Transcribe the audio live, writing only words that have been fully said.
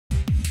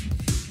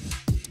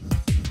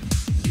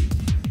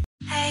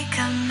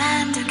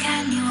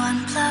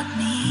unplug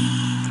me?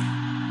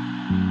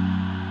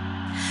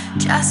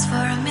 Just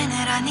for a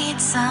minute, I need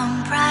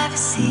some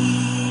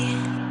privacy.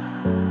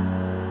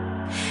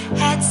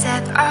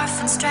 Headset off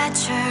and stretch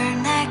your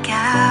neck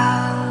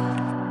out.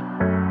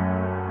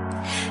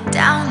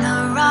 Down the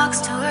rocks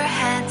to her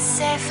head's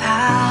safe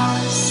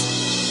house.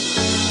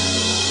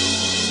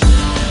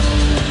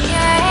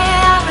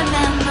 Yeah, I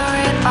remember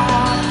it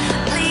all.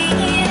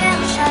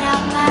 Bleeding, shut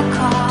out my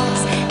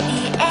calls.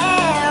 The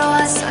air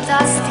was so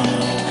dusty,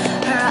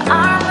 her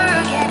armor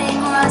getting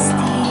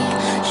rusty.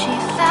 She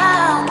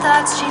found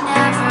thoughts she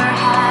never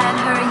had.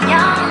 Her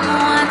young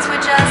ones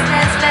were just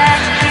as bad.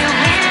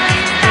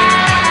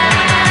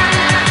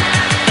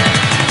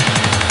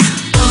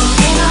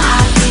 Moving a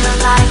heart, feel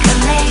like a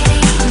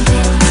lady.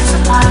 There's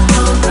a lot of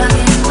cold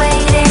rugged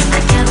waiting. I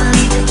can't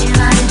believe that you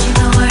lied. Did you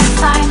know where to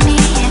find me?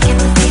 I get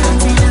the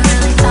feelings and I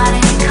really thought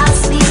it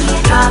cost me.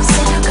 Drops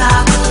in her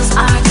goggles,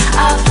 art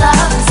of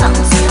love.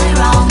 Something's really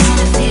wrong and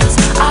it feels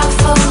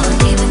awful. And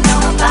even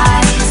though her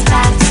body is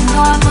back to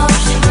normal,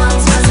 she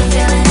once wasn't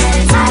feeling it.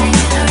 It's hiding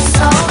in her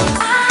soul.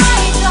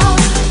 I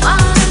don't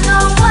wanna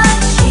know what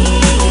she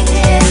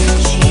did.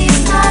 She's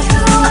not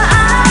who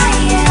I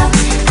am.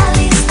 At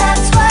least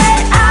that's what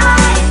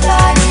I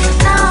thought.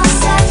 Now I'm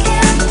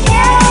second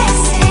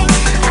guessing.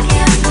 I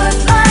can't put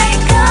my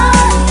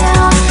gun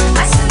down.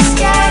 My suit's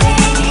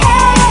getting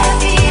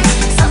heavy.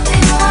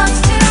 Something wants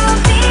to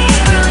be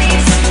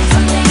released.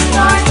 Something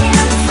dark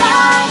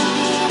inside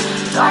me.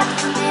 Dark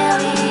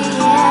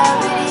familiarity.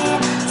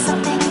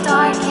 Something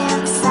dark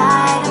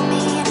inside of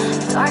me.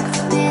 Dark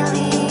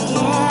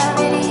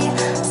familiarity.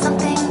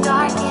 Something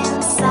dark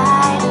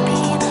inside of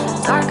me.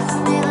 Dark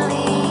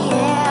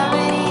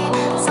familiarity.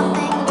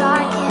 Something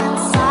dark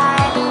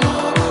inside of me.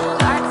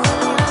 Dark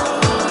familiarity.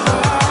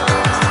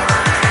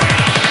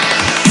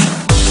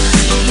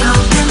 She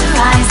opened her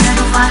eyes and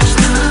watched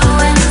the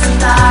ruins and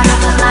thought of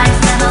a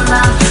life and a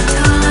love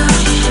to lose.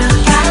 She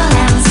shook out her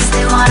lenses,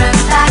 they want her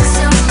back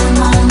soon. The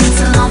moments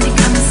alone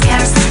becoming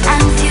scarce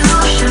and few.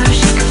 Sure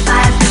she could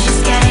fight, but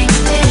she's getting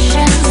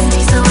visions.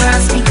 These the were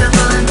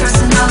unspeakable and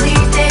personally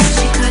thick.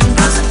 She couldn't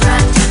pose a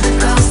threat to the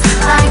ghost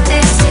like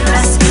this. He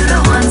rescued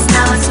her once,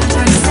 now it's her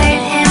turn to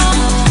save him.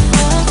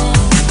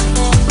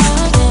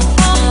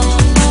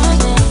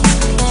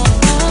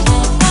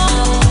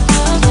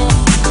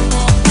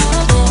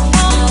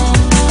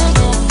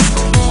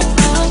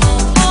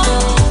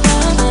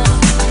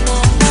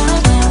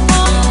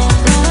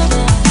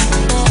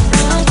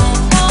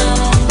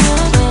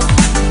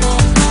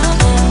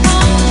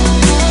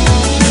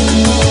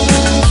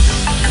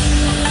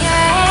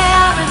 Yeah,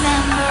 I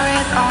remember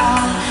it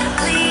all.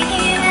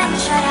 Bleeding,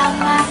 shut out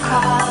my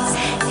calls.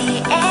 The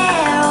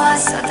air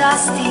was so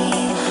dusty,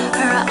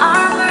 her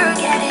armor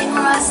getting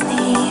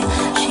rusty.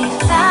 She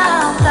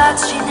found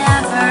thoughts she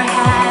never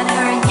had.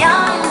 Her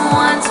young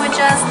ones were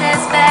just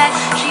as bad.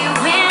 She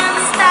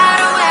wins without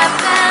a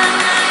weapon.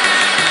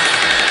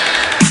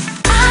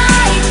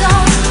 I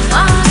don't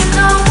wanna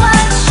know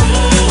what she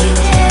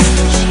did.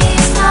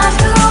 She's not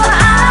who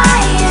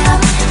I am.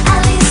 At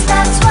least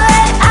that's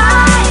what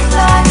I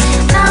thought.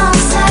 Now I'm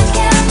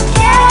second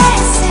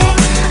guessing.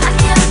 I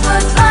can't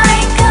put my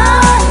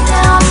gun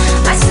down.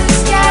 My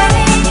suit's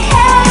getting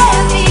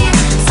heavy.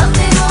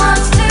 Something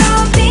wants to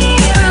be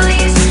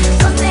released.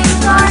 Something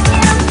dark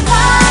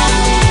inside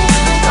me.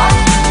 Dark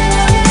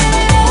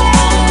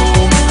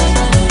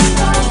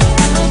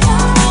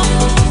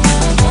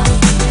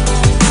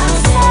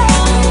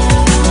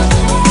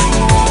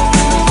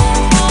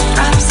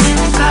drops in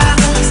the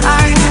goggles,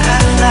 art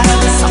of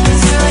love.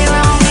 Something's really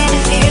wrong and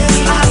it feels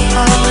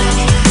awful.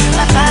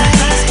 My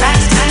body's back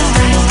to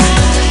normal.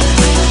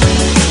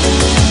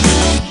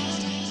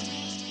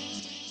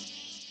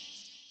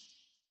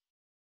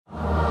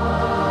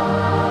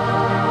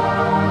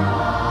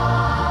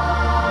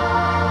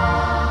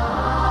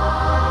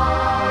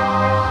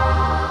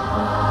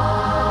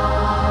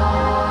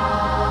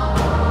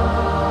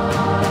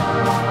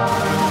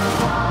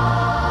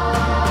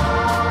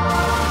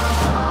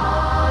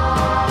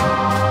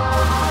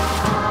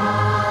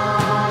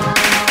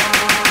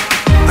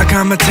 I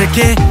got my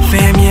ticket,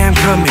 fam, yeah, I'm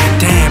coming.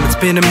 Damn, it's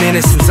been a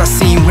minute since I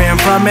seen where I'm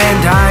from.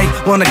 And I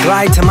wanna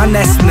glide to my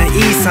nest in the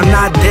east. I'm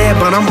not there,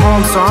 but I'm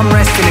home, so I'm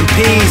resting in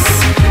peace.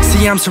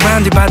 See, I'm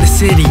surrounded by the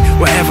city.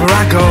 Wherever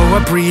I go, I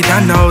breathe,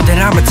 I know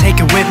that I'ma take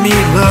it with me.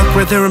 Look,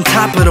 whether I'm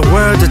top of the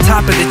world or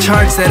top of the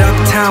charts, that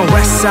uptown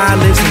west side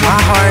lives in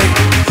my heart.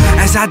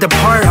 As I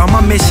depart on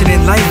my mission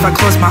in life, I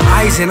close my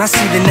eyes and I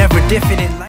see the never different light.